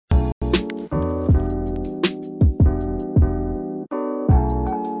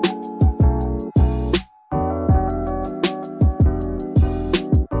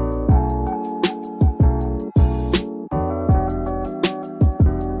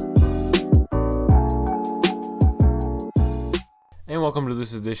welcome to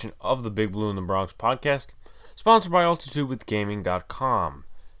this edition of the Big Blue in the Bronx podcast, sponsored by AltitudeWithGaming.com.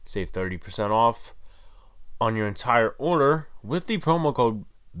 Save 30% off on your entire order with the promo code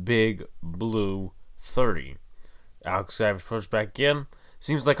BIGBLUE30. Alex Savage pushed back again.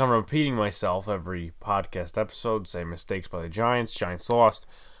 Seems like I'm repeating myself every podcast episode. Same mistakes by the Giants. Giants lost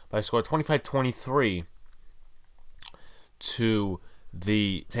by a score 25-23 to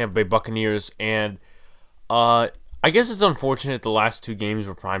the Tampa Bay Buccaneers. And I guess it's unfortunate the last two games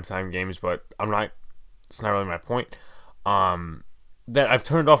were primetime games, but it's not really my point. That I've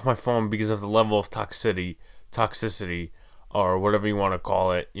turned off my phone because of the level of toxicity, or whatever you want to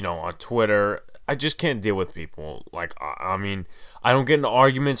call it, on Twitter. I just can't deal with people. I don't get into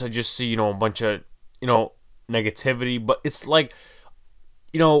arguments. I just see, a bunch of, negativity. But it's like,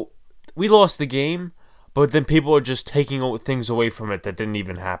 we lost the game, but then people are just taking things away from it that didn't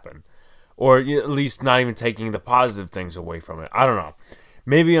even happen. Or at least not even taking the positive things away from it. I don't know.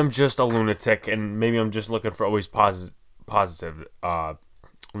 Maybe I'm just a lunatic, and maybe I'm just looking for always positive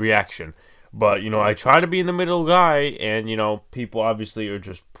reaction. But, I try to be in the middle guy, and, people obviously are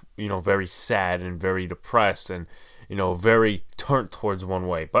just, very sad and very depressed and, very turned towards one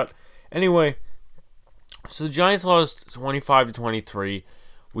way. But anyway, so the Giants lost 25-23.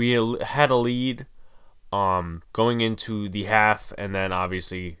 We had a lead going into the half, and then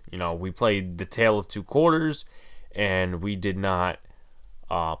obviously, we played the tale of two quarters, and we did not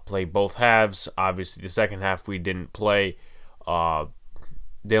play both halves. Obviously, the second half we didn't play.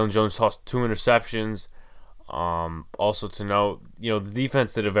 Dalen Jones tossed 2 interceptions. Also to note, the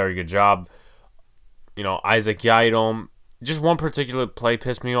defense did a very good job. Isaac Yiadom, just one particular play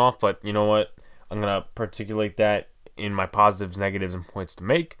pissed me off, but you know what? I'm going to particulate that in my positives, negatives, and points to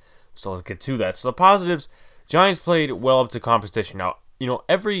make. So let's get to that. So the positives, Giants played well up to competition. Now,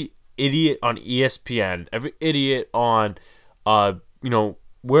 every idiot on ESPN, every idiot on,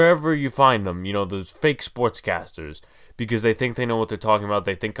 wherever you find them, those fake sportscasters, because they think they know what they're talking about.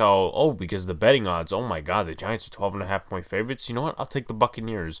 They think, because of the betting odds, oh my God, the Giants are 12.5-point favorites. You know what? I'll take the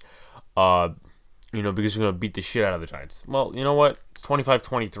Buccaneers, because we're going to beat the shit out of the Giants. Well, you know what? It's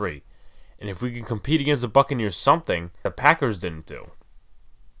 25-23. And if we can compete against the Buccaneers, something the Packers didn't do.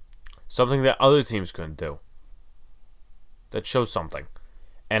 Something that other teams couldn't do. That shows something.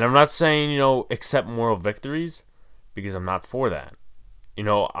 And I'm not saying, accept moral victories, because I'm not for that.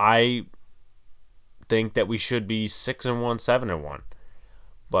 I think that we should be 6-1, 7-1.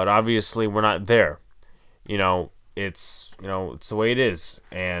 But obviously we're not there. It's the way it is.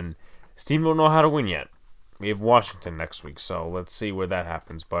 And this team don't know how to win yet. We have Washington next week, so let's see where that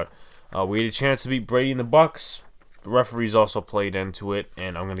happens. But we had a chance to beat Brady and the Bucs. The referees also played into it,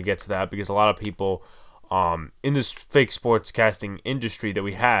 and I'm going to get to that because a lot of people in this fake sportscasting industry that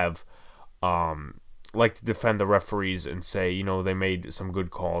we have like to defend the referees and say, they made some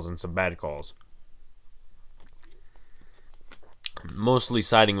good calls and some bad calls. Mostly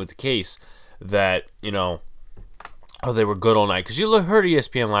siding with the case that, they were good all night. Because you heard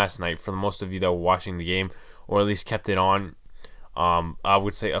ESPN last night, for the most of you that were watching the game, or at least kept it on, I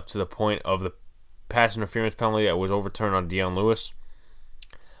would say up to the point of the pass interference penalty that was overturned on Dion Lewis.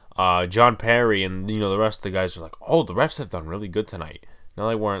 John Perry and the rest of the guys are like, the refs have done really good tonight. No,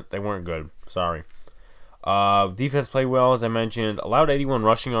 they weren't. They weren't good. Sorry. Defense played well, as I mentioned. Allowed 81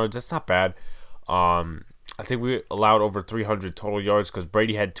 rushing yards. That's not bad. I think we allowed over 300 total yards because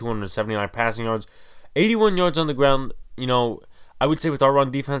Brady had 279 passing yards. 81 yards on the ground. I would say with our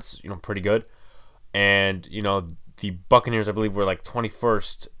run defense, pretty good. And, the Buccaneers, I believe, were like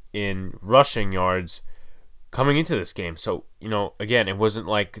 21st in rushing yards coming into this game. So, again, it wasn't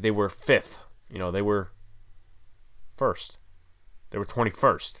like they were 5th. They were 1st. They were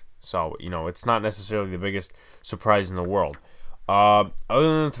 21st. So, it's not necessarily the biggest surprise in the world. Other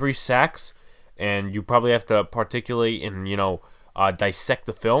than 3 sacks, and you probably have to particulate and, dissect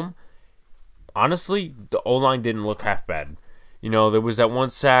the film, honestly, the O-line didn't look half bad. There was that one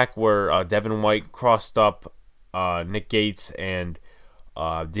sack where Devin White crossed up Nick Gates and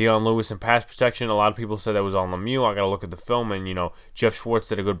Dion Lewis in pass protection. A lot of people said that was on Lemieux. I got to look at the film, and, Jeff Schwartz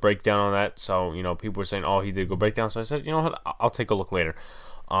did a good breakdown on that. So, people were saying, he did a good breakdown. So I said, what, I'll take a look later.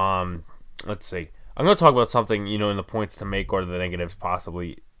 Let's see. I'm going to talk about something, in the points to make or the negatives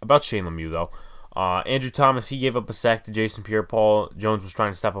possibly about Shane Lemieux, though. Andrew Thomas, he gave up a sack to Jason Pierre-Paul. Jones was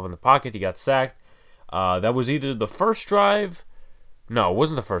trying to step up in the pocket. He got sacked. That was either the first drive. No, it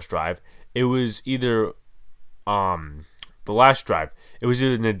wasn't the first drive. It was either the last drive. It was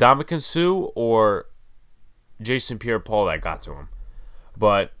either Ndamukong Suh or Jason Pierre-Paul that got to him.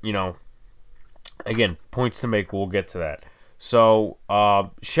 But, again, points to make. We'll get to that. So,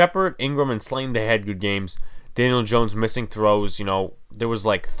 Shepard, Ingram, and Slayton, they had good games. Daniel Jones missing throws. There was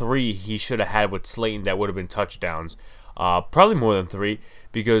like 3 he should have had with Slayton that would have been touchdowns. Probably more than 3,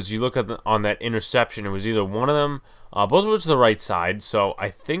 because you look at on that interception, it was either one of them, both were to the right side. So I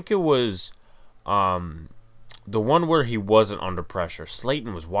think it was the one where he wasn't under pressure.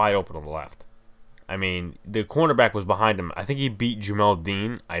 Slayton was wide open on the left. I mean, the cornerback was behind him. I think he beat Jamel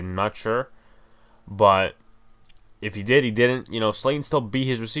Dean. I'm not sure. But if he did, he didn't. Slayton still beat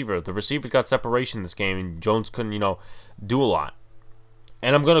his receiver. The receiver got separation in this game, and Jones couldn't, do a lot.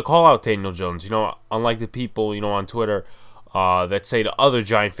 And I'm going to call out Daniel Jones. Unlike the people, on Twitter that say to other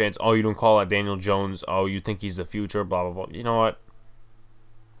Giant fans, oh, you don't call out Daniel Jones. Oh, you think he's the future, blah, blah, blah. You know what?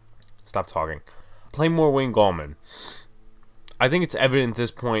 Stop talking. Play more Wayne Gallman. I think it's evident at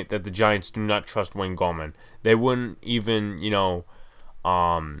this point that the Giants do not trust Wayne Gallman. They wouldn't even,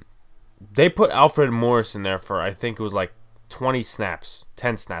 they put Alfred Morris in there for, I think it was like 20 snaps,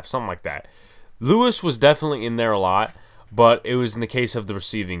 10 snaps, something like that. Lewis was definitely in there a lot, but it was in the case of the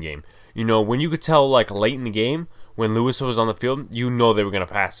receiving game. When you could tell, like, late in the game, when Lewis was on the field, they were going to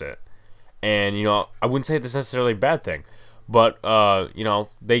pass it. And, I wouldn't say that's necessarily a bad thing. But,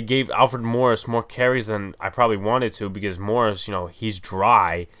 they gave Alfred Morris more carries than I probably wanted to, because Morris, he's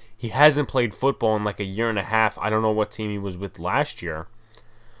dry. He hasn't played football in like a year and a half. I don't know what team he was with last year.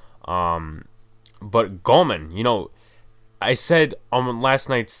 But Gallman, I said on last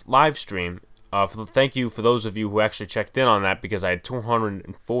night's live stream, thank you for those of you who actually checked in on that, because I had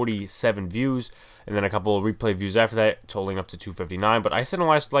 247 views, and then a couple of replay views after that, totaling up to 259. But I said on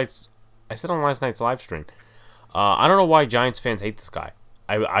last night's live stream, I don't know why Giants fans hate this guy.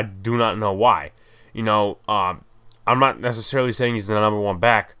 I do not know why. I'm not necessarily saying he's the number 1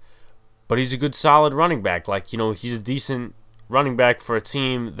 back, but he's a good, solid running back. Like, he's a decent running back for a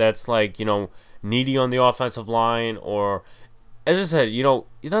team that's like, needy on the offensive line, or, as I said, he's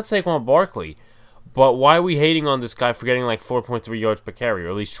not Saquon Barkley. But why are we hating on this guy for getting like 4.3 yards per carry, or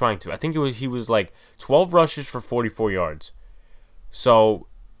at least trying to? I think he was like 12 rushes for 44 yards. So,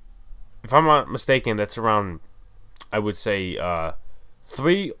 if I'm not mistaken, that's around, I would say,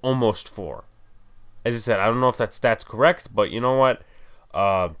 3, almost 4. As I said, I don't know if that stat's correct, but you know what?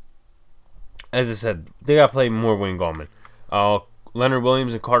 As I said, they got to play more Wayne Gallman. Leonard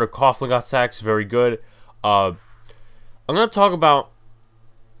Williams and Carter Coughlin got sacks. Very good. I'm going to talk about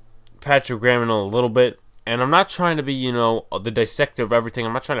Patrick Graham in a little bit, and I'm not trying to be, the dissector of everything.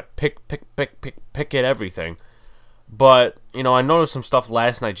 I'm not trying to pick at everything. But, I noticed some stuff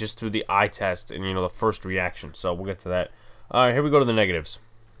last night just through the eye test and, the first reaction. So we'll get to that. All right, here we go to the negatives.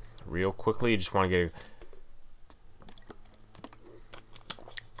 Real quickly, just want to get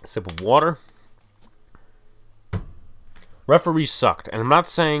a sip of water. Referees sucked. And I'm not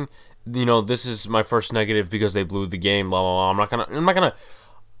saying, this is my first negative because they blew the game, blah, blah, blah. I'm not gonna,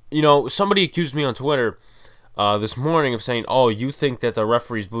 somebody accused me on Twitter this morning of saying, oh, you think that the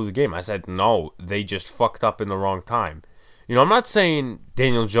referees blew the game. I said, no, they just fucked up in the wrong time. I'm not saying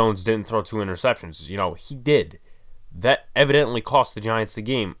Daniel Jones didn't throw 2 interceptions. He did. That evidently cost the Giants the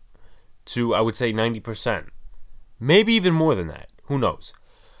game to, I would say, 90%. Maybe even more than that. Who knows?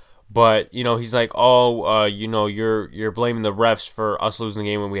 But, he's like, oh, you're blaming the refs for us losing the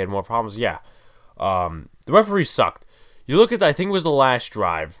game when we had more problems. Yeah. The referees sucked. You look at, I think it was the last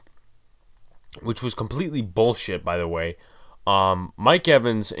drive, which was completely bullshit, by the way. Mike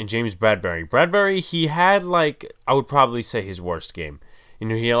Evans and James Bradbury. Bradbury, he had, like, I would probably say his worst game.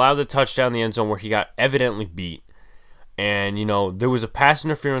 He allowed the touchdown in the end zone where he got evidently beat. And, there was a pass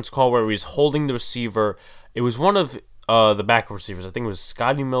interference call where he was holding the receiver. It was one of the backup receivers. I think it was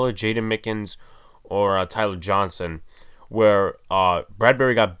Scotty Miller, Jaden Mickens, or Tyler Johnson, where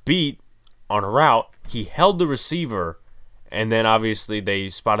Bradbury got beat on a route. He held the receiver, and then obviously they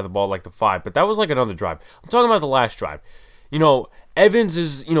spotted the ball like the 5. But that was like another drive. I'm talking about the last drive. Evans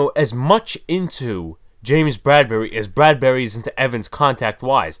is, as much into James Bradbury as Bradbury is into Evans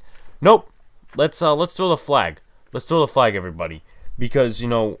contact-wise. Nope. Let's throw the flag. Let's throw the flag, everybody. Because,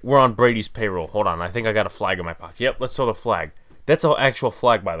 we're on Brady's payroll. Hold on. I think I got a flag in my pocket. Yep, let's throw the flag. That's an actual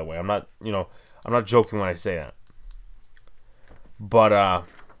flag, by the way. I'm not joking when I say that. But, I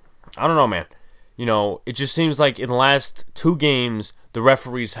don't know, man. It just seems like in the last 2 games, the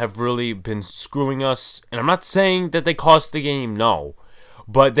referees have really been screwing us. And I'm not saying that they cost the game, no.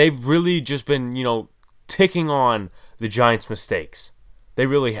 But they've really just been, ticking on the Giants' mistakes. They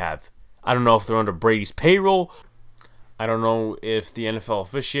really have. I don't know if they're under Brady's payroll. I don't know if the NFL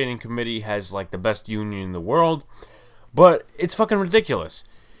officiating committee has, like, the best union in the world. But it's fucking ridiculous.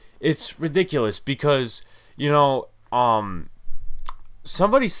 It's ridiculous because,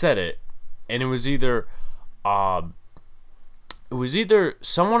 somebody said it, and it was either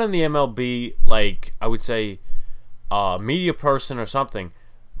someone in the MLB, like, I would say, media person or something,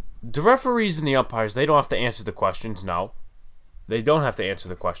 the referees and the umpires, they don't have to answer the questions. No, they don't have to answer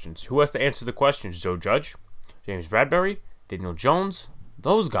the questions. Who has to answer the questions? Joe Judge, James Bradbury, Daniel Jones,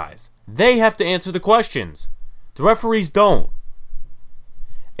 those guys. They have to answer the questions. The referees don't.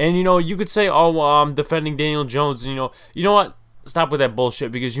 And, you could say, I'm defending Daniel Jones. And, you know what? Stop with that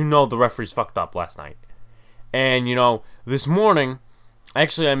bullshit, because the referees fucked up last night. And, this morning,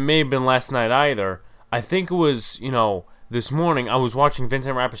 actually, I may have been last night either. I think it was, this morning, I was watching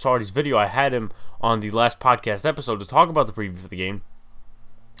Vincent Rappisardi's video. I had him on the last podcast episode to talk about the preview for the game.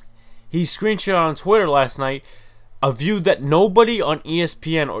 He screenshot on Twitter last night a view that nobody on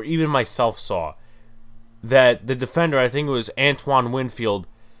ESPN or even myself saw. That the defender, I think it was Antoine Winfield,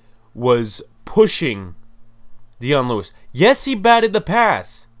 was pushing Dion Lewis. Yes, he batted the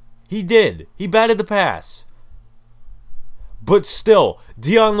pass. He did. He batted the pass. But still,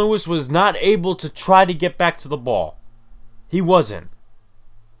 Dion Lewis was not able to try to get back to the ball. He wasn't.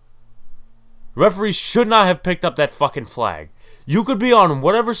 Referees should not have picked up that fucking flag. You could be on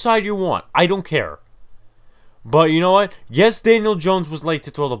whatever side you want. I don't care. But you know what? Yes, Daniel Jones was late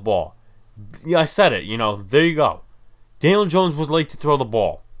to throw the ball. Yeah, I said it. There you go. Daniel Jones was late to throw the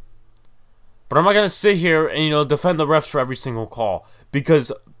ball. But I'm not going to sit here and, defend the refs for every single call.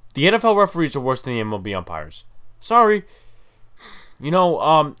 Because the NFL referees are worse than the MLB umpires. Sorry.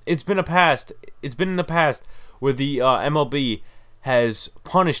 It's been in the past where the MLB has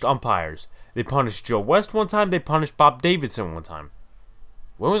punished umpires. They punished Joe West one time. They punished Bob Davidson one time.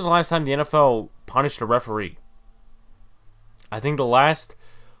 When was the last time the NFL punished a referee? I think the last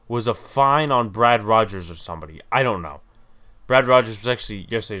was a fine on Brad Rogers or somebody. I don't know. Brad Rogers was actually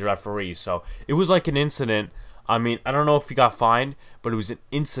yesterday's referee, so it was like an incident. I mean, I don't know if he got fined, but it was an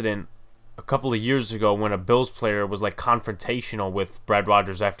incident a couple of years ago when a Bills player was like confrontational with Brad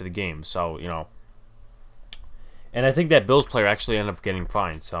Rogers after the game. So, and I think that Bills player actually ended up getting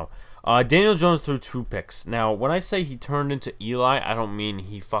fined. So, Daniel Jones threw 2 picks. Now, when I say he turned into Eli, I don't mean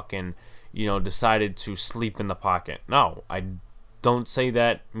he fucking, decided to sleep in the pocket. No, I don't say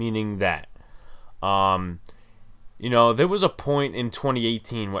that meaning that. There was a point in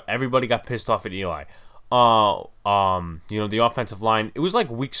 2018 where everybody got pissed off at Eli. The offensive line, it was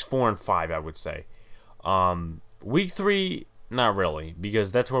like weeks 4 and 5, I would say. Week 3, not really,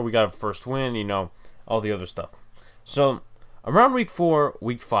 because that's where we got a first win, all the other stuff. So, around week 4,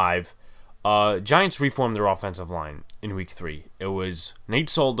 week 5, Giants reformed their offensive line in week 3. It was Nate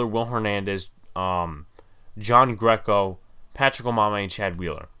Solder, Will Hernandez, John Greco, Patrick Omameh, and Chad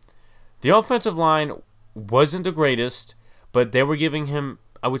Wheeler. The offensive line wasn't the greatest, but they were giving him,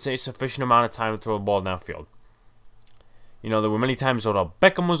 I would say, a sufficient amount of time to throw the ball downfield. There were many times Odell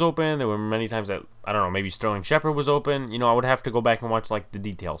Beckham was open. There were many times that, I don't know, maybe Sterling Shepard was open. I would have to go back and watch, the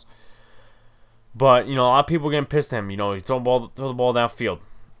details. But, a lot of people were getting pissed at him. He throw the ball downfield.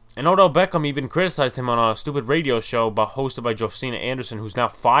 And Odell Beckham even criticized him on a stupid radio show hosted by Josina Anderson, who's now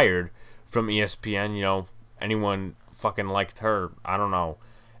fired from ESPN. Anyone fucking liked her. I don't know.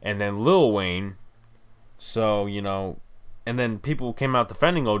 And then Lil Wayne. So, and then people came out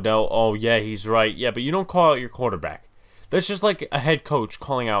defending Odell. Oh, yeah, he's right. Yeah, but you don't call out your quarterback. That's just like a head coach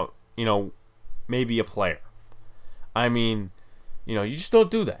calling out, maybe a player. I mean, you just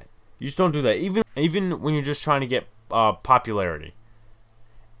don't do that. You just don't do that. Even when you're just trying to get popularity.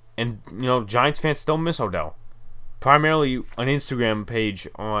 And, Giants fans still miss Odell. Primarily an Instagram page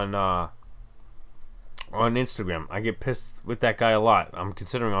on Instagram. I get pissed with that guy a lot. I'm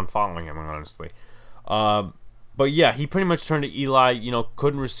considering unfollowing him, honestly. But yeah, he pretty much turned to Eli,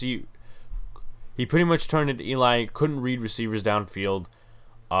 couldn't receive. He pretty much turned into Eli, couldn't read receivers downfield.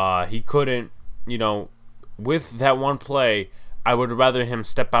 He couldn't, with that one play, I would rather him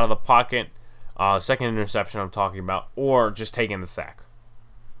step out of the pocket, second interception I'm talking about, or just taking the sack.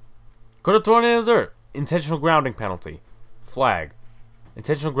 Could have thrown it in the dirt. Intentional grounding penalty. Flag.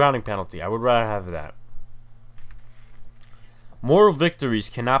 Intentional grounding penalty. I would rather have that. Moral victories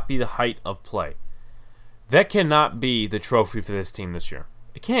cannot be the height of play. That cannot be the trophy for this team this year.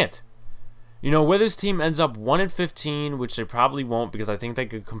 It can't. Whether this team ends up 1-15, which they probably won't because I think they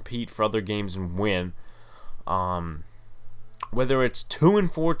could compete for other games and win. Whether it's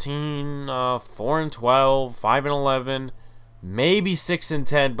 2-14, 4-12, 5-11, maybe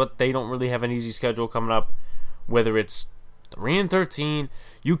 6-10, but they don't really have an easy schedule coming up. Whether it's 3-13,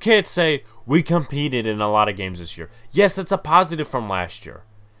 you can't say we competed in a lot of games this year. Yes, that's a positive from last year.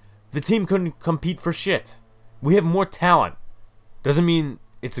 The team couldn't compete for shit. We have more talent. Doesn't mean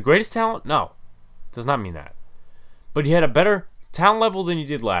it's the greatest talent? No. Does not mean that. But you had a better talent level than you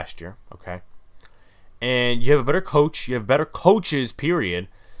did last year, okay? And you have a better coach. You have better coaches, period.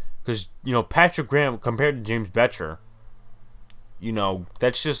 Because, Patrick Graham compared to James Bettcher,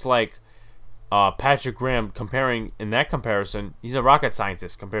 that's just like Patrick Graham in that comparison, he's a rocket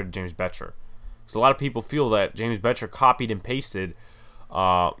scientist compared to James Bettcher. Because a lot of people feel that James Bettcher copied and pasted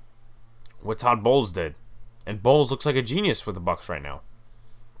what Todd Bowles did. And Bowles looks like a genius for the Bucs right now.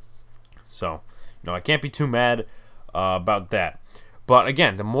 So, I can't be too mad about that. But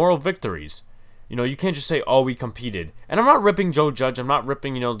again, the moral victories. You can't just say, oh, we competed. And I'm not ripping Joe Judge. I'm not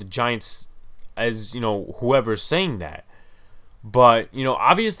ripping, the Giants as, whoever's saying that. But,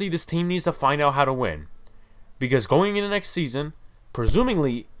 obviously this team needs to find out how to win. Because going into next season,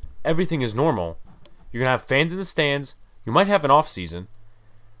 presumably everything is normal. You're going to have fans in the stands. You might have an off season.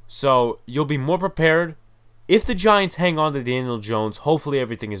 So you'll be more prepared. If the Giants hang on to Daniel Jones, hopefully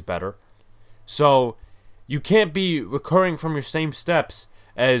everything is better. So you can't be recurring from your same steps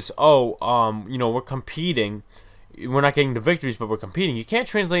as, we're competing. We're not getting the victories, but we're competing. You can't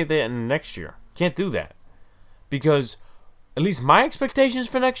translate that in next year. You can't do that. Because at least my expectations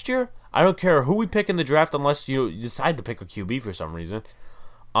for next year, I don't care who we pick in the draft unless you decide to pick a QB for some reason.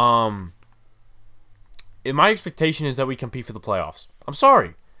 My expectation is that we compete for the playoffs. I'm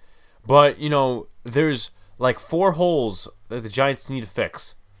sorry. But, there's like 4 holes that the Giants need to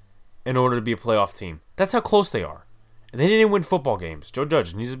fix in order to be a playoff team. That's how close they are. And they didn't win football games. Joe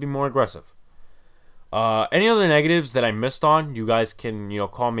Judge needs to be more aggressive. Any other negatives that I missed on, you guys can,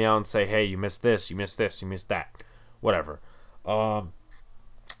 call me out and say, hey, you missed this, you missed this, you missed that. Whatever.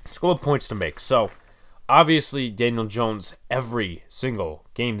 Let's go with points to make. So, obviously, Daniel Jones, every single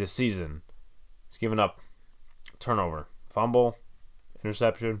game this season, has given up turnover, fumble,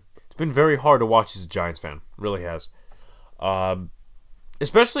 interception. It's been very hard to watch as a Giants fan. It really has.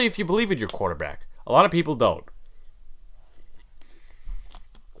 Especially if you believe in your quarterback. A lot of people don't.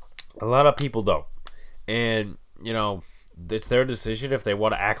 And, it's their decision if they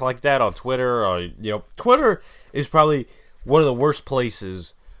want to act like that on Twitter. Or, Twitter is probably one of the worst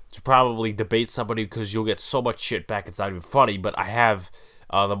places to probably debate somebody because you'll get so much shit back. It's not even funny. But I have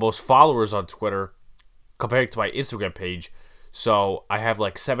the most followers on Twitter compared to my Instagram page. So I have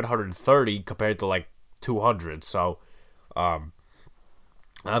like 730 compared to like 200. So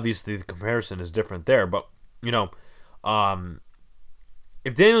obviously the comparison is different there. But,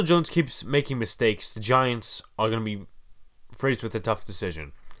 if Daniel Jones keeps making mistakes, the Giants are going to be faced with a tough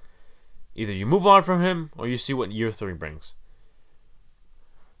decision. Either you move on from him or you see what year 3 brings.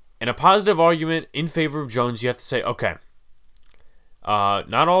 In a positive argument in favor of Jones, you have to say, okay,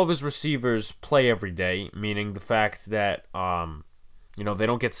 not all of his receivers play every day, meaning the fact that, they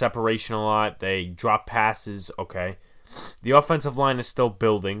don't get separation a lot. They drop passes, okay. The offensive line is still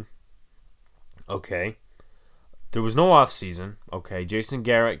building, okay. There was no offseason, okay. Jason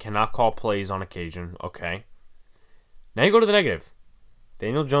Garrett cannot call plays on occasion, okay. Now you go to the negative.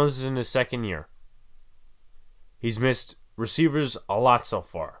 Daniel Jones is in his second year. He's missed receivers a lot so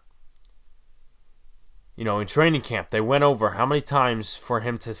far. In training camp, they went over how many times for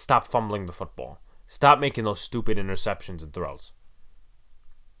him to stop fumbling the football. Stop making those stupid interceptions and throws.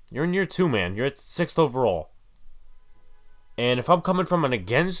 You're in year 2, man. You're at 6th overall. And if I'm coming from an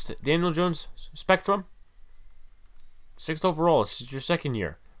against Daniel Jones spectrum, 6th overall, it's your second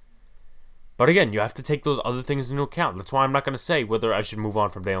year. But again, you have to take those other things into account. That's why I'm not going to say whether I should move on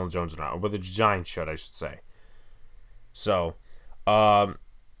from Daniel Jones or not, or whether the Giants should, I should say. So, and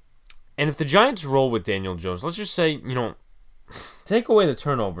if the Giants roll with Daniel Jones, let's just say, take away the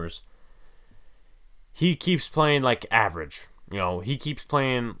turnovers. He keeps playing like average. He keeps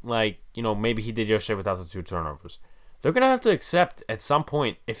playing like, maybe he did yesterday without the 2 turnovers. They're going to have to accept at some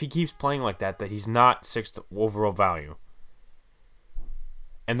point, if he keeps playing like that he's not 6th overall value.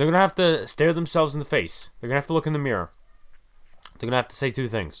 And they're going to have to stare themselves in the face. They're going to have to look in the mirror. They're going to have to say 2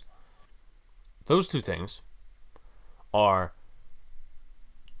 things. Those 2 things are,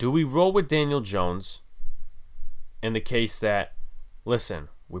 do we roll with Daniel Jones in the case that, listen,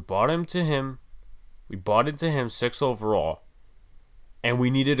 we bought into him 6th overall, and we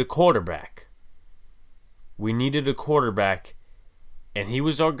needed a quarterback. And he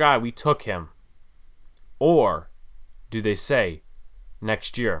was our guy. We took him. Or do they say,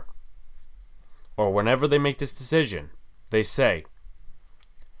 next year, or whenever they make this decision, they say,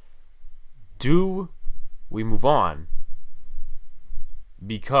 do we move on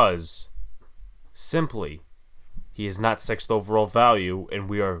because simply he is not 6th overall value and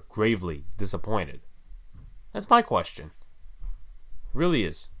we are gravely disappointed? That's my question. Really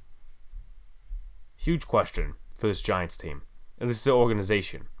is. Huge question for this Giants team. And this is the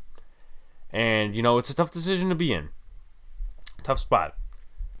organization. And, it's a tough decision to be in. Tough spot.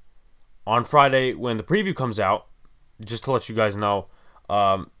 On Friday, when the preview comes out, just to let you guys know,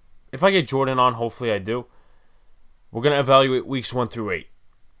 if I get Jordan on, hopefully I do, we're going to evaluate weeks 1 through 8.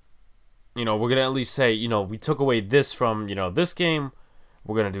 We're going to at least say, we took away this from, this game.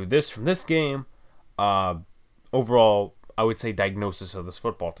 We're going to do this from this game. Overall, I would say diagnosis of this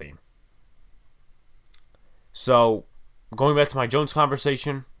football team. So, going back to my Jones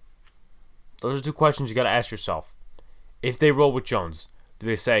conversation, those are 2 questions you got to ask yourself. If they roll with Jones, do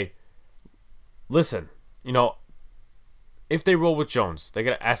they say, listen, if they roll with Jones, they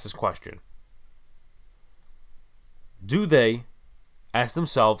got to ask this question. Do they ask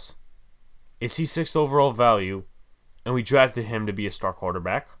themselves, is he 6th overall value and we drafted him to be a star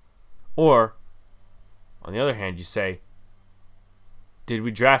quarterback? Or, on the other hand, you say, did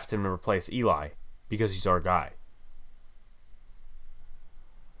we draft him to replace Eli because he's our guy?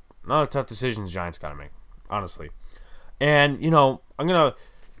 Another tough decision the Giants got to make, honestly. And, I'm going to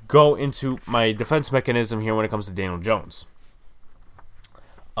go into my defense mechanism here when it comes to Daniel Jones.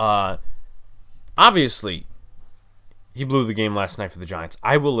 Obviously, he blew the game last night for the Giants.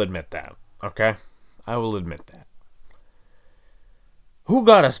 I will admit that, okay? I will admit that. Who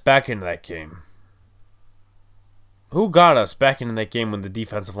got us back into that game? Who got us back into that game when the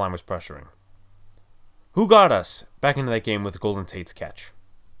defensive line was pressuring? Who got us back into that game with Golden Tate's catch?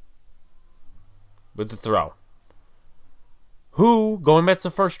 With the throw? Who, going back to the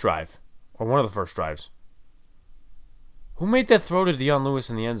first drive, or one of the first drives, who made that throw to Dion Lewis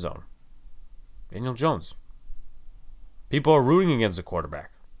in the end zone? Daniel Jones. People are rooting against the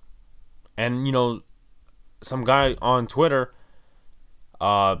quarterback. And, some guy on Twitter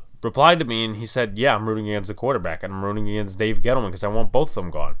replied to me and he said, yeah, I'm rooting against the quarterback and I'm rooting against Dave Gettleman because I want both of them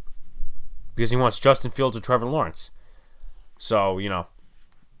gone. Because he wants Justin Fields or Trevor Lawrence. So,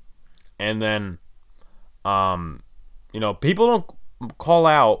 and then, people don't call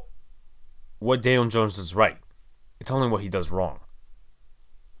out what Daniel Jones does right. It's only what he does wrong.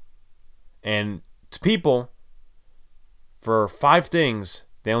 And to people, for 5 things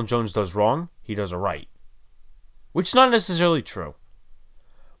Daniel Jones does wrong, he does it right. Which is not necessarily true.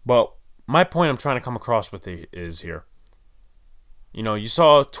 But my point I'm trying to come across with is here. You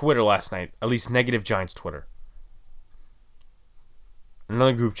saw Twitter last night, at least negative Giants Twitter.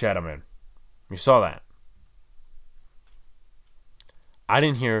 Another group chat I'm in. You saw that. I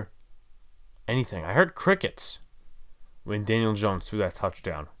didn't hear anything. I heard crickets when Daniel Jones threw that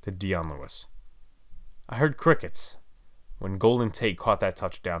touchdown to Dion Lewis. I heard crickets when Golden Tate caught that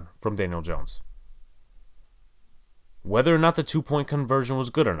touchdown from Daniel Jones. Whether or not the 2-point conversion was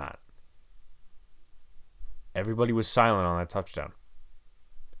good or not, everybody was silent on that touchdown.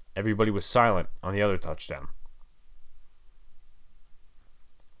 Everybody was silent on the other touchdown.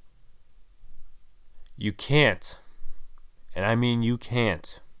 You can't, and I mean you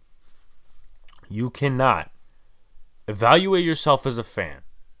can't, you cannot evaluate yourself as a fan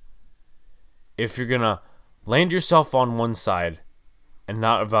if you're going to land yourself on one side and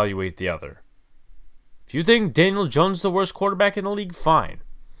not evaluate the other. If you think Daniel Jones is the worst quarterback in the league, fine.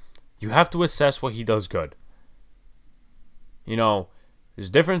 You have to assess what he does good. There's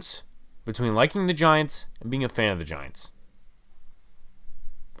a difference between liking the Giants and being a fan of the Giants.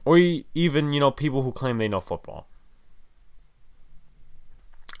 Or even, people who claim they know football.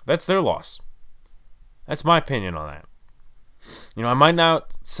 That's their loss. That's my opinion on that. I might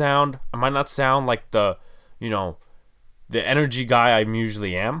not sound like the energy guy I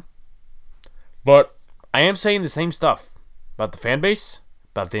usually am. But I am saying the same stuff about the fan base,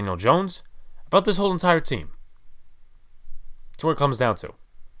 about Daniel Jones, about this whole entire team. That's what it comes down to.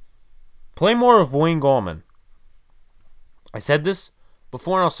 Play more of Wayne Gallman. I said this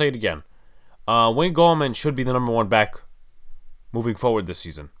before and I'll say it again. Wayne Gallman should be the number 1 back moving forward this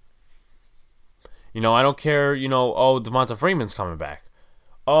season. I don't care, Devonta Freeman's coming back.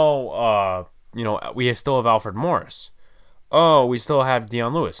 We still have Alfred Morris. We still have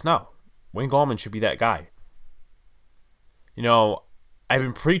Dion Lewis. No. Wayne Gallman should be that guy. I've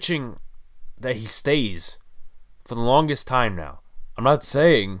been preaching that he stays for the longest time now. I'm not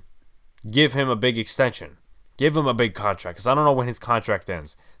saying give him a big extension. Give him a big contract, because I don't know when his contract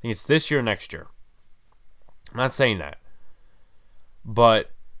ends. I think it's this year or next year. I'm not saying that.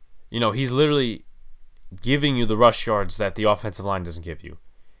 But, he's literally giving you the rush yards that the offensive line doesn't give you.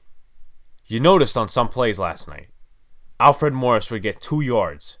 You noticed on some plays last night, Alfred Morris would get 2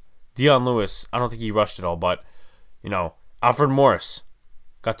 yards. Dion Lewis, I don't think he rushed it all, but, Alfred Morris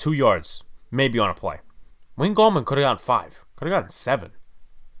got 2 yards, maybe on a play. Wayne Gallman could have gotten 5, could have gotten 7.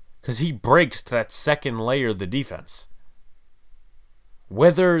 Because he breaks to that second layer of the defense.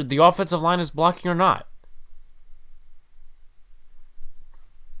 Whether the offensive line is blocking or not.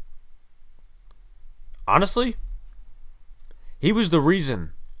 Honestly, he was the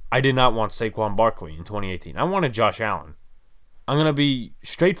reason I did not want Saquon Barkley in 2018. I wanted Josh Allen. I'm going to be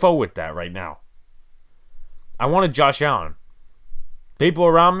straightforward with that right now. I wanted Josh Allen. People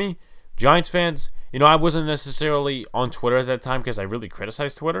around me, Giants fans, I wasn't necessarily on Twitter at that time because I really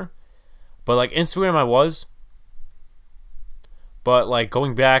criticized Twitter. But like Instagram, I was. But like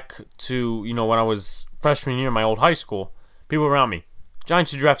going back to, when I was freshman year in my old high school, people around me,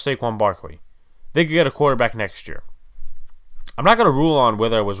 Giants should draft Saquon Barkley. They could get a quarterback next year. I'm not going to rule on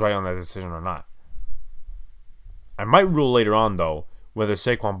whether I was right on that decision or not. I might rule later on, though, whether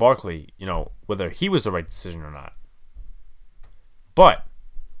Saquon Barkley, whether he was the right decision or not. But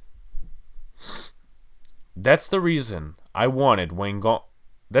that's the reason I wanted Wayne Gallman.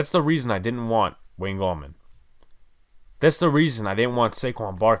 That's the reason I didn't want Wayne Gallman. That's the reason I didn't want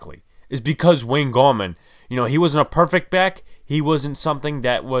Saquon Barkley. Is because Wayne Gallman, he wasn't a perfect back. He wasn't something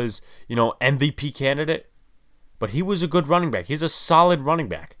that was, MVP candidate. But he was a good running back. He's a solid running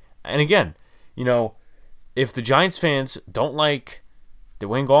back. And again, if the Giants fans don't like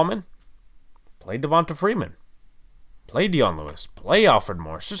Wayne Gallman, play Devonta Freeman. Play Dion Lewis. Play Alfred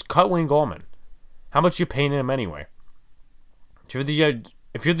Morris. Just cut Wayne Gallman. How much you paying him anyway? If you're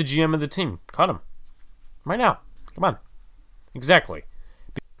the GM of the team, cut him. Right now. Come on. Exactly.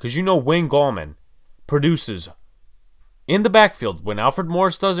 Because Wayne Gallman produces in the backfield when Alfred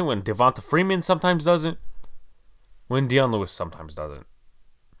Morris doesn't, when Devonta Freeman sometimes doesn't, when Dion Lewis sometimes doesn't.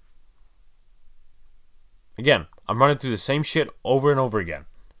 Again, I'm running through the same shit over and over again.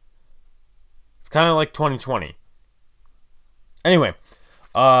 It's kind of like 2020. Anyway,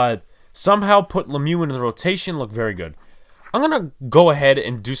 somehow put Lemieux in the rotation, look very good. I'm going to go ahead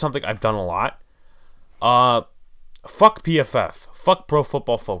and do something I've done a lot. Fuck PFF. Fuck Pro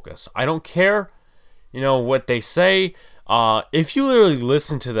Football Focus. I don't care, what they say. If you literally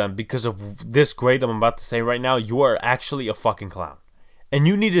listen to them because of this grade I'm about to say right now, you are actually a fucking clown. And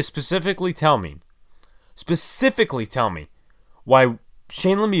you need to specifically tell me why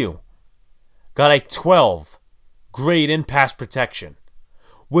Shane Lemieux got a 12 grade in pass protection.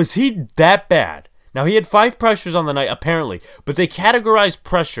 Was he that bad? Now, he had 5 pressures on the night, apparently, but they categorized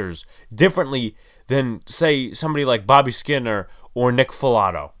pressures differently than, say, somebody like Bobby Skinner or Nick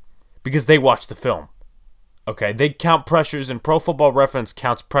Filato, because they watched the film. Okay, they count pressures, and Pro Football Reference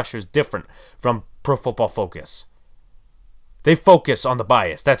counts pressures different from Pro Football Focus. They focus on the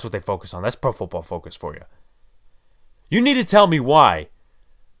bias. That's what they focus on. That's Pro Football Focus for you. You need to tell me why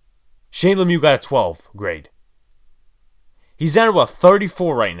Shane Lemieux got a 12 grade. He's down to about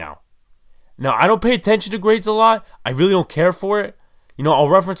 34 right now. Now, I don't pay attention to grades a lot. I really don't care for it. I'll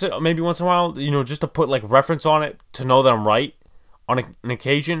reference it maybe once in a while, just to put like reference on it to know that I'm right on an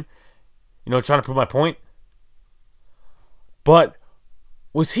occasion. Trying to prove my point. But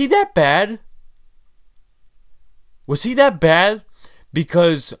was he that bad? Was he that bad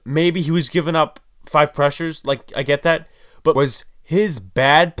because maybe he was giving up 5 pressures? Like, I get that. But was his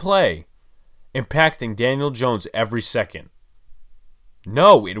bad play impacting Daniel Jones every second?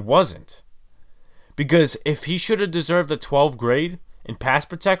 No, it wasn't. Because if he should have deserved a 12 grade in pass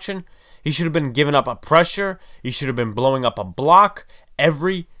protection, he should have been giving up a pressure. He should have been blowing up a block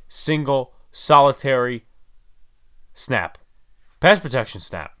every single solitary snap. Pass protection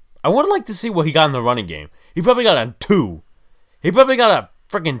snap. I would like to see what he got in the running game. He probably got a 2. He probably got a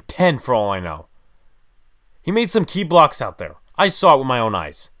freaking 10 for all I know. He made some key blocks out there. I saw it with my own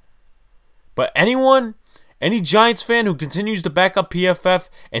eyes. But any Giants fan who continues to back up PFF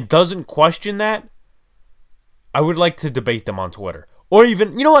and doesn't question that, I would like to debate them on Twitter. Or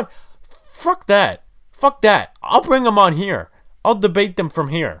even, you know what? Fuck that. Fuck that. I'll bring them on here. I'll debate them from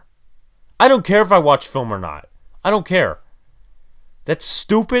here. I don't care if I watch film or not. I don't care. That's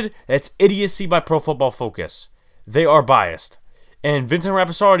stupid. That's idiocy by Pro Football Focus. They are biased. And Vincent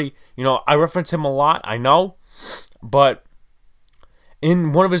Rappisardi, I reference him a lot, I know. But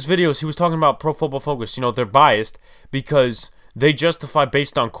in one of his videos, he was talking about Pro Football Focus. They're biased because they justify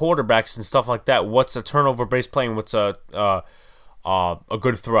based on quarterbacks and stuff like that what's a turnover-based play and what's a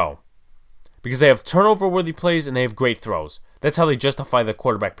good throw. Because they have turnover-worthy plays and they have great throws. That's how they justify the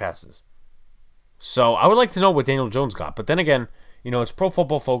quarterback passes. So I would like to know what Daniel Jones got. But then again, it's Pro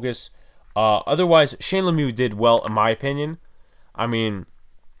Football Focus. Otherwise, Shane Lemieux did well, in my opinion. I mean,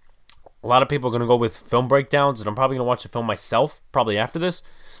 a lot of people are going to go with film breakdowns, and I'm probably going to watch the film myself, probably after this,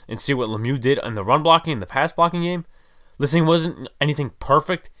 and see what Lemieux did in the run blocking and the pass blocking game. Listen, he wasn't anything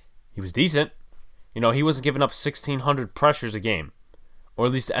perfect. He was decent. He wasn't giving up 1,600 pressures a game, or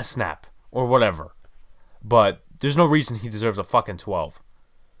at least a snap, or whatever. But there's no reason he deserves a fucking 12.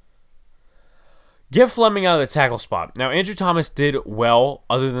 Get Fleming out of the tackle spot. Now, Andrew Thomas did well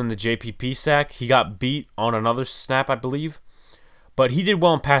other than the JPP sack. He got beat on another snap, I believe. But he did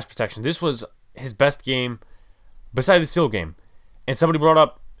well in pass protection. This was his best game besides the field game. And somebody brought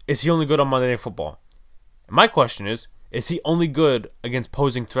up, is he only good on Monday Night Football? And my question is he only good against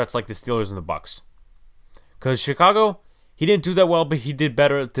posing threats like the Steelers and the Bucs? Because Chicago, he didn't do that well, but he did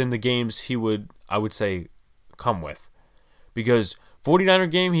better than the games he would, I would say, come with. Because 49er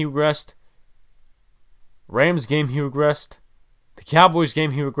game, he regressed. Rams game, he regressed. The Cowboys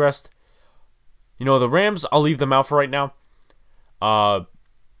game, he regressed. The Rams, I'll leave them out for right now.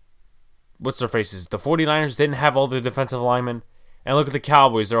 What's their faces? The 49ers didn't have all their defensive linemen. And look at the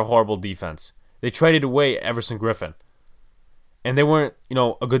Cowboys, they're a horrible defense. They traded away Everson Griffin. And they weren't,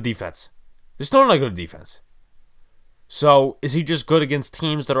 a good defense. They're still not a good defense. So, is he just good against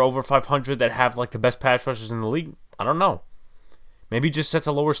teams that are over 500 that have, the best pass rushers in the league? I don't know. Maybe he just sets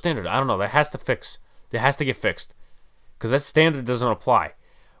a lower standard. I don't know. That has to fix. That has to get fixed. Because that standard doesn't apply.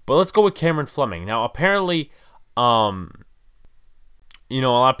 But let's go with Cameron Fleming. Now, apparently, a lot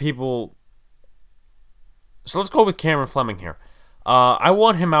of people... So, let's go with Cameron Fleming here. I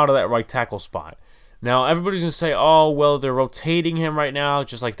want him out of that right tackle spot. Now, everybody's going to say, oh, well, they're rotating him right now,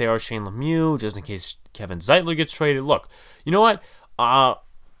 just like they are Shane Lemieux, just in case Kevin Zeitler gets traded. Look, you know what?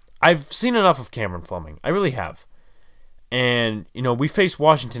 I've seen enough of Cameron Fleming. I really have. And, we face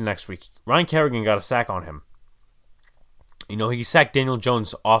Washington next week. Ryan Kerrigan got a sack on him. He sacked Daniel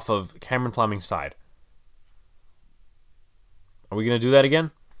Jones off of Cameron Fleming's side. Are we going to do that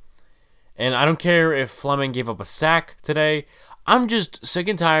again? And I don't care if Fleming gave up a sack today. I'm just sick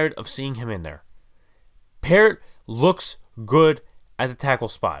and tired of seeing him in there. Parrott looks good at the tackle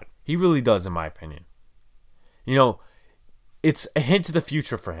spot. He really does, in my opinion. It's a hint to the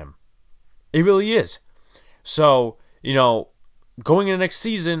future for him. It really is. So, going into next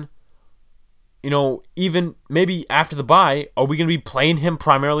season, even maybe after the bye, are we going to be playing him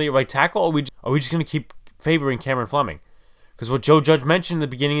primarily at right tackle, or are we just going to keep favoring Cameron Fleming? Because what Joe Judge mentioned at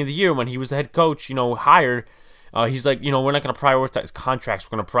the beginning of the year when he was the head coach, hired, he's like, we're not going to prioritize contracts.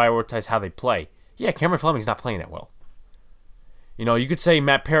 We're going to prioritize how they play. Yeah, Cameron Fleming's not playing that well. You could say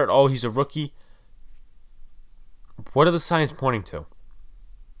Matt Parrott, oh, he's a rookie. What are the signs pointing to?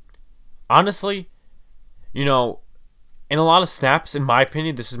 Honestly, in a lot of snaps, in my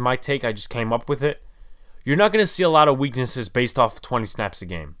opinion, this is my take, I just came up with it, you're not going to see a lot of weaknesses based off 20 snaps a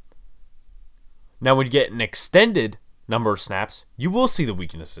game. Now, when you get an extended number of snaps, you will see the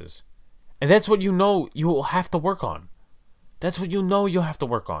weaknesses. And that's what you will have to work on. That's what you'll have to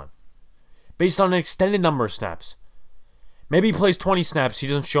work on. Based on an extended number of snaps. Maybe he plays 20 snaps, he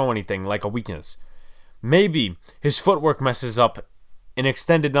doesn't show anything like a weakness. Maybe his footwork messes up an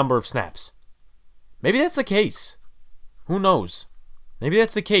extended number of snaps. Maybe that's the case. Who knows? Maybe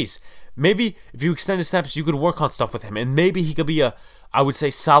that's the case. Maybe if you extend his snaps, you could work on stuff with him. And maybe he could be I would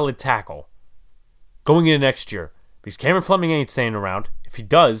say, solid going into next year. Because Cameron Fleming ain't staying around. If he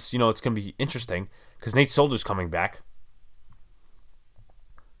does, it's going to be interesting. Because Nate Solder's coming back.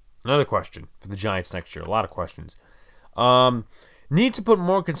 Another question for the Giants next year. A lot of questions. Need to put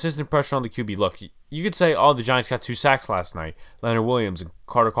more consistent pressure on the QB. Look, you could say, the Giants got 2 sacks last night. Leonard Williams and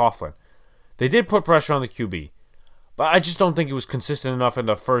Carter Coughlin. They did put pressure on the QB. But I just don't think it was consistent enough in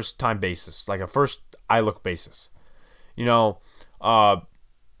a first-time basis. Like a first eye-look basis.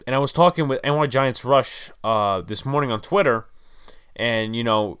 And I was talking with NY Giants Rush this morning on Twitter. And,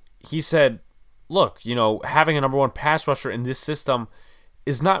 he said, look, having a number one pass rusher in this system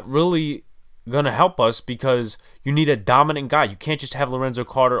is not really going to help us because you need a dominant guy. You can't just have Lorenzo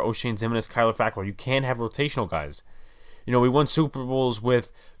Carter, O'Shane Ximines, Kyler Fackrell. You can't have rotational guys. We won Super Bowls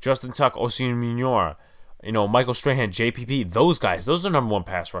with Justin Tuck, Osi Umenyiora, Michael Strahan, JPP. Those guys, those are number one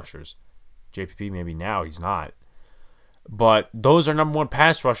pass rushers. JPP maybe now, he's not. But those are number one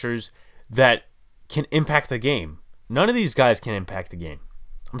pass rushers that can impact the game. None of these guys can impact the game.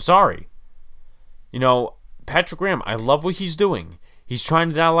 I'm sorry. Patrick Graham, I love what he's doing. He's trying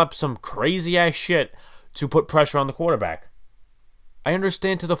to dial up some crazy-ass shit to put pressure on the quarterback. I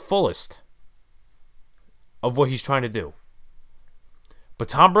understand to the fullest of what he's trying to do. But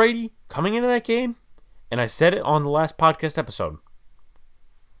Tom Brady, coming into that game, and I said it on the last podcast episode,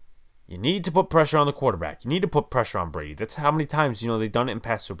 you need to put pressure on the quarterback. You need to put pressure on Brady. That's how many times, they've done it in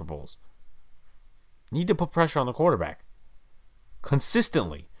past Super Bowls. You need to put pressure on the quarterback.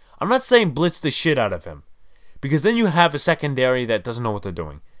 Consistently. I'm not saying blitz the shit out of him. Because then you have a secondary that doesn't know what they're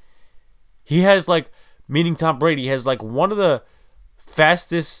doing. He has meaning Tom Brady has one of the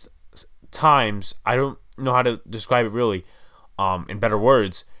fastest times. I don't know how to describe it really in better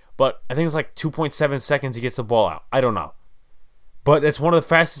words. But I think it's 2.7 seconds he gets the ball out. I don't know. But it's one of the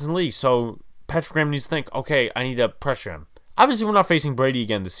fastest in the league. So Patrick Graham needs to think, okay, I need to pressure him. Obviously, we're not facing Brady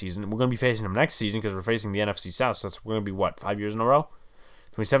again this season. We're going to be facing him next season because we're facing the NFC South. So we're going to be, 5 years in a row?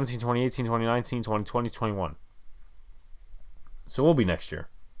 2017, 2018, 2019, 2020, 21. So we'll be next year.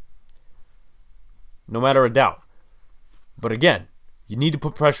 No matter a doubt. But again, you need to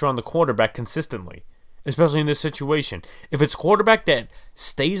put pressure on the quarterback consistently, especially in this situation. If it's quarterback that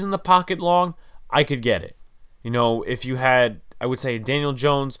stays in the pocket long, I could get it. If you had, I would say, Daniel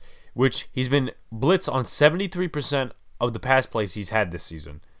Jones, which he's been blitzed on 73% of the pass plays he's had this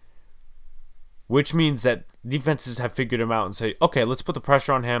season, which means that defenses have figured him out and say, okay, let's put the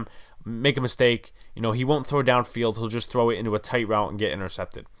pressure on him, make a mistake. He won't throw downfield. He'll just throw it into a tight route and get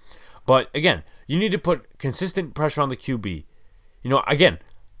intercepted. But again, you need to put consistent pressure on the QB. Again,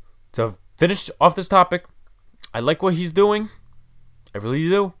 to finish off this topic, I like what he's doing. I really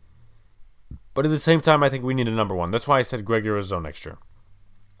do. But at the same time, I think we need a number one. That's why I said Greg Rousseau next year.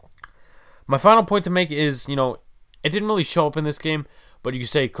 My final point to make is, it didn't really show up in this game, but you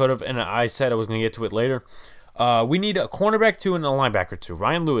say it could have, and I said I was going to get to it later. We need a cornerback 2 and a linebacker 2.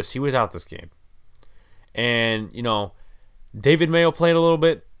 Ryan Lewis, he was out this game. And, David Mayo played a little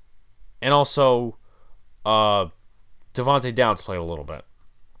bit, and also Devontae Downs played a little bit.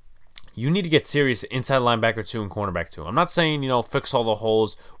 You need to get serious inside linebacker 2 and cornerback 2. I'm not saying, fix all the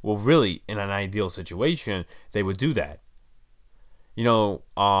holes. Well, really, in an ideal situation, they would do that.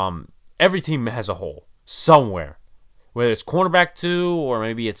 Every team has a hole somewhere. Whether it's cornerback 2, or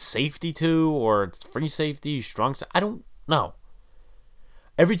maybe it's safety 2, or it's free safety, strong safety. I don't know.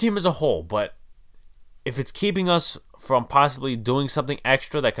 Every team has a hole, but if it's keeping us from possibly doing something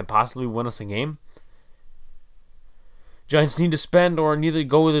extra that could possibly win us a game, Giants need to spend or neither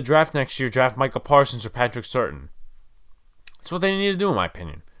go with the draft next year, draft Micah Parsons or Patrick Surtain. That's what they need to do, in my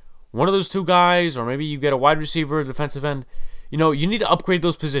opinion. One of those two guys, or maybe you get a wide receiver, a defensive end. You need to upgrade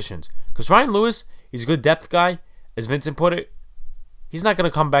those positions. Because Ryan Lewis, he's a good depth guy. As Vincent put it, he's not going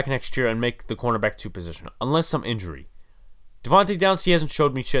to come back next year and make the cornerback 2 position, unless some injury. Devontae Downs, he hasn't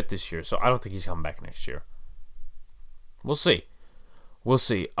showed me shit this year, so I don't think he's coming back next year. We'll see.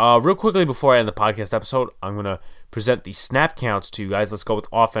 Real quickly before I end the podcast episode, I'm going to present the snap counts to you guys. Let's go with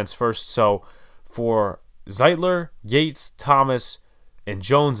offense first. So for Zeitler, Yates, Thomas, and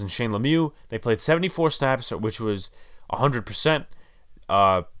Jones and Shane Lemieux, they played 74 snaps, which was 100%.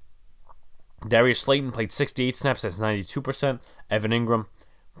 Darius Slayton played 68 snaps, that's 92%. Evan Ingram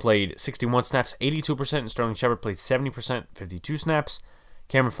played 61 snaps, 82%. And Sterling Shepard played 70%, 52 snaps.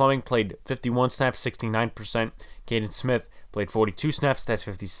 Cameron Fleming played 51 snaps, 69%. Caden Smith played 42 snaps, that's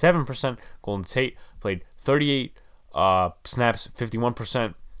 57%. Golden Tate played 38 snaps,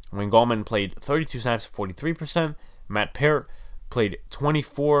 51%. Wayne Gallman played 32 snaps, 43%. Matt Parrott played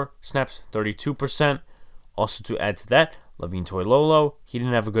 24 snaps, 32%. Also to add to that, Levine Toilolo, he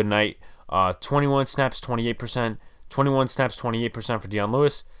didn't have a good night. 21 snaps, 28%. 21 snaps, 28% for Dion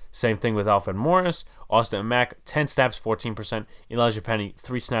Lewis. Same thing with Alfred Morris. Austin Mack, 10 snaps, 14%. Elijah Penny,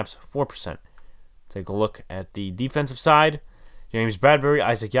 3 snaps, 4%. Take a look at the defensive side. James Bradbury,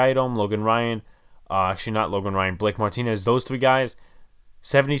 Isaac Yiadom, Logan Ryan. Actually, not Logan Ryan. Blake Martinez. Those 3 guys,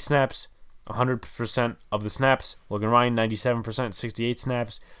 70 snaps, 100% of the snaps. Logan Ryan, 97%, 68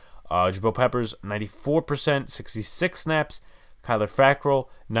 snaps. Jabril Peppers, 94%, 66 snaps. Kyler Fackrell,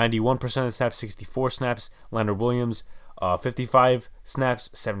 91% of the snaps, 64 snaps. Leonard Williams, 55 snaps,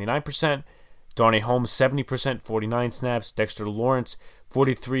 79%. Darnay Holmes, 70%, 49 snaps. Dexter Lawrence,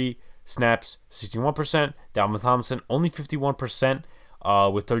 43 snaps, 61%. Dalvin Thompson, only 51%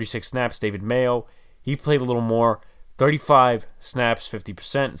 with 36 snaps. David Mayo, he played a little more, 35 snaps,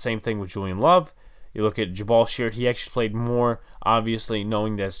 50%. Same thing with Julian Love. You look at Jabal Sheard, he actually played more, obviously,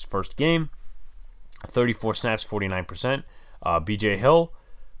 knowing that's his first game. 34 snaps, 49%. BJ Hill,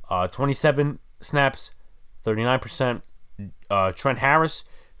 27 snaps, 39%. Trent Harris,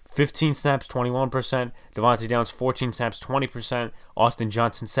 15 snaps, 21%. Devontae Downs, 14 snaps, 20%. Austin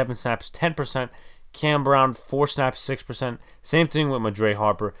Johnson, 7 snaps, 10%. Cam Brown, 4 snaps, 6%. Same thing with Madre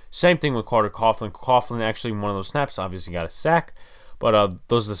Harper. Same thing with Carter Coughlin. Coughlin actually, one of those snaps, obviously got a sack. But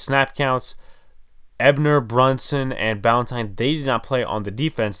those are the snap counts. Ebner, Brunson, and Ballantyne, they did not play on the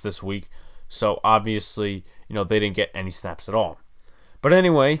defense this week. So obviously, they didn't get any snaps at all. But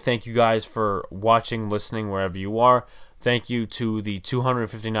anyway, thank you guys for watching, listening, wherever you are. Thank you to the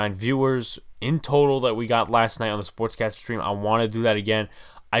 259 viewers in total that we got last night on the Sportscast stream. I want to do that again.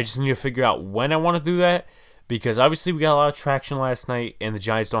 I just need to figure out when I want to do that, because obviously we got a lot of traction last night, and the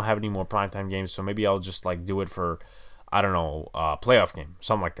Giants don't have any more primetime games, so maybe I'll just do it for, I don't know, playoff game,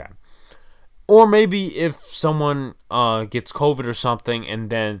 something like that. Or maybe if someone gets COVID or something and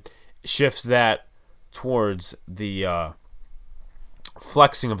then shifts that towards the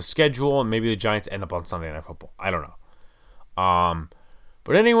flexing of a schedule, and maybe the Giants end up on Sunday Night Football. I don't know.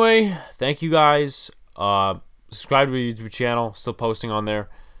 But anyway, thank you guys. Subscribe to the YouTube channel. Still posting on there.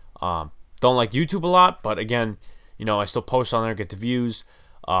 Don't like YouTube a lot, but again, I still post on there, get the views.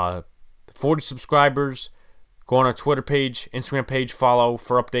 40 subscribers. Go on our Twitter page, Instagram page, follow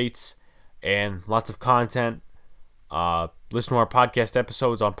for updates and lots of content. Listen to our podcast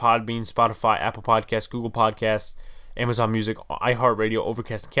episodes on Podbean, Spotify, Apple Podcasts, Google Podcasts, Amazon Music, iHeartRadio,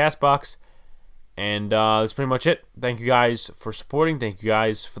 Overcast, and CastBox. And that's pretty much it. Thank you guys for supporting. Thank you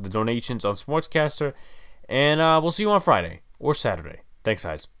guys for the donations on Sportscaster. And we'll see you on Friday or Saturday. Thanks,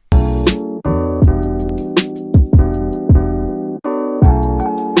 guys.